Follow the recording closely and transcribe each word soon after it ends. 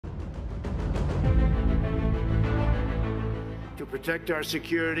To protect our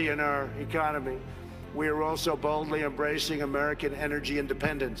security and our economy, we are also boldly embracing American energy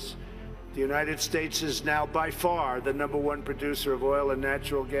independence. The United States is now by far the #1 producer of oil and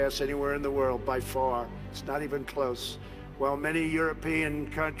natural gas anywhere in the world, by far. It's not even close. While many European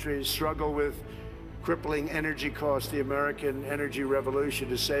countries struggle with crippling energy costs, the American energy revolution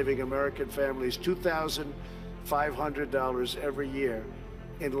is saving American families $2,500 every year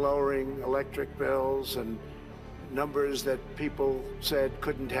in lowering electric bills and numbers that people said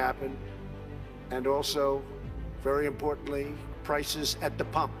couldn't happen, and also, very importantly, prices at the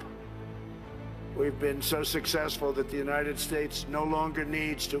pump. We've been so successful that the United States no longer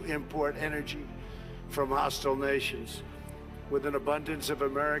needs to import energy from hostile nations. With an abundance of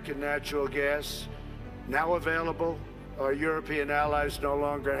American natural gas now available, our European allies no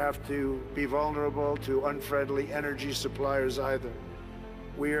longer have to be vulnerable to unfriendly energy suppliers either.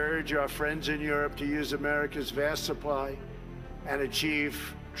 We urge our friends in Europe to use America's vast supply and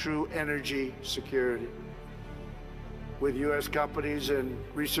achieve true energy security. With U.S. companies and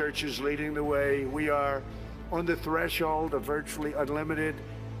researchers leading the way, we are on the threshold of virtually unlimited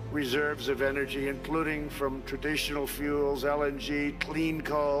reserves of energy, including from traditional fuels, LNG, clean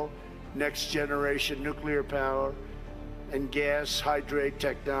coal, next-generation nuclear power, and gas hydrate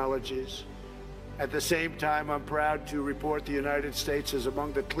technologies. At the same time, I'm proud to report the United States is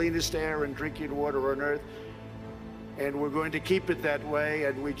among the cleanest air and drinking water on Earth, and we're going to keep it that way.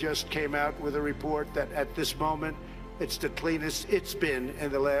 And we just came out with a report that at this moment, it's the cleanest it's been in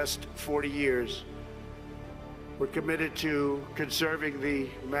the last 40 years. We're committed to conserving the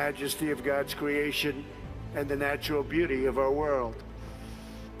majesty of God's creation and the natural beauty of our world.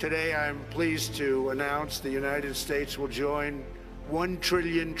 Today, I'm pleased to announce the United States will join 1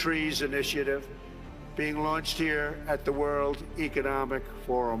 Trillion Trees initiative being launched here at the World Economic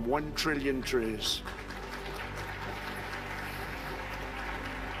Forum. 1 trillion trees.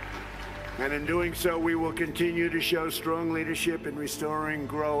 And in doing so, we will continue to show strong leadership in restoring,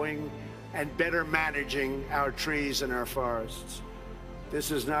 growing, and better managing our trees and our forests.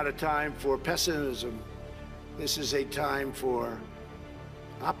 This is not a time for pessimism. This is a time for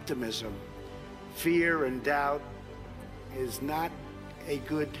optimism. Fear and doubt is not a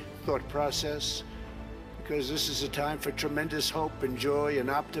good thought process, because this is a time for tremendous hope and joy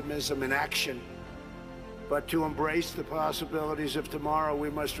and optimism and action. But to embrace the possibilities of tomorrow, we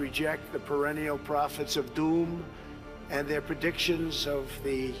must reject the perennial prophets of doom and their predictions of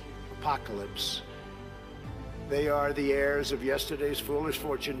the apocalypse. They are the heirs of yesterday's foolish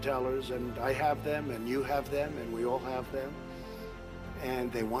fortune tellers, and I have them, and you have them, and we all have them.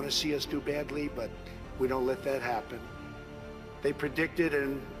 And they want to see us do badly, but we don't let that happen. They predicted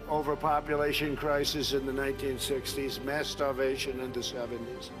an overpopulation crisis in the 1960s, mass starvation in the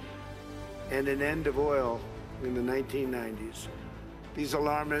 70s, and an end of oil in the 1990s. These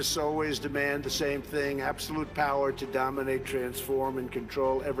alarmists always demand the same thing: absolute power to dominate, transform, and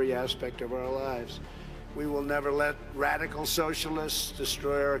control every aspect of our lives. We will never let radical socialists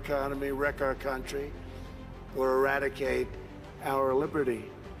destroy our economy, wreck our country, or eradicate our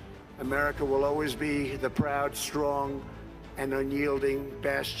liberty. America will always be the proud, strong, and unyielding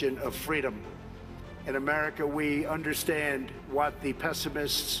bastion of freedom. In America, we understand what the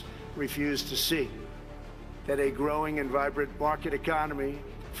pessimists refuse to see: that a growing and vibrant market economy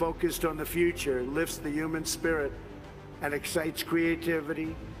focused on the future lifts the human spirit and excites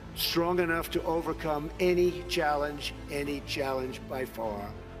creativity strong enough to overcome any challenge by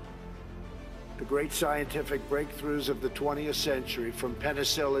far. The great scientific breakthroughs of the 20th century, from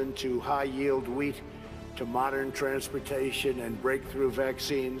penicillin to high-yield wheat to modern transportation and breakthrough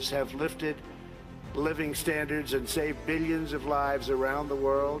vaccines, have lifted living standards and saved billions of lives around the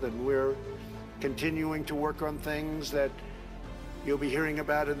world. And we're continuing to work on things that you'll be hearing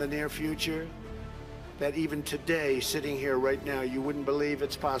about in the near future, that even today, sitting here right now, you wouldn't believe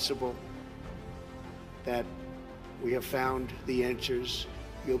it's possible, that we have found the answers.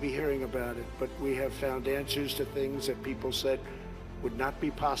 You'll be hearing about it, but we have found answers to things that people said would not be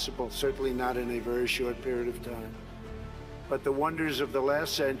possible, certainly not in a very short period of time. But the wonders of the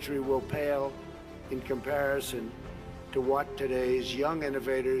last century will pale in comparison to what today's young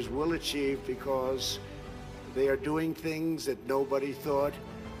innovators will achieve, because they are doing things that nobody thought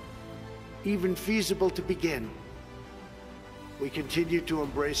even feasible to begin. We continue to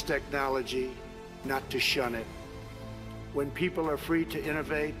embrace technology, not to shun it. When people are free to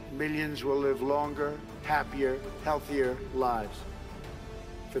innovate, millions will live longer, happier, healthier lives.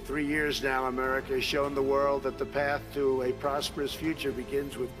 For 3 years now, America has shown the world that the path to a prosperous future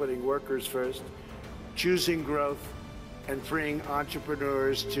begins with putting workers first, choosing growth, and freeing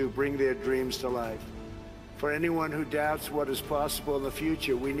entrepreneurs to bring their dreams to life. For anyone who doubts what is possible in the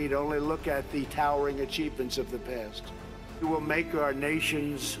future, we need only look at the towering achievements of the past. We will make our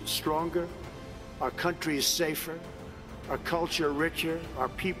nations stronger, our countries safer, our culture richer, our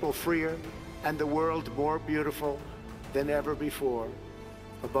people freer, and the world more beautiful than ever before.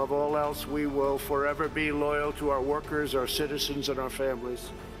 Above all else, we will forever be loyal to our workers, our citizens, and our families,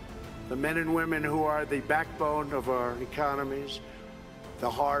 the men and women who are the backbone of our economies,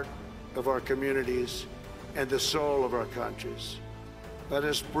 the heart of our communities, and the soul of our countries. Let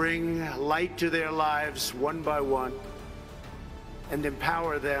us bring light to their lives one by one and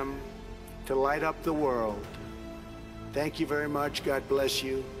empower them to light up the world. Thank you very much. God bless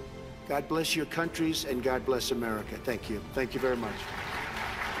you. God bless your countries, and God bless America. Thank you. Thank you very much.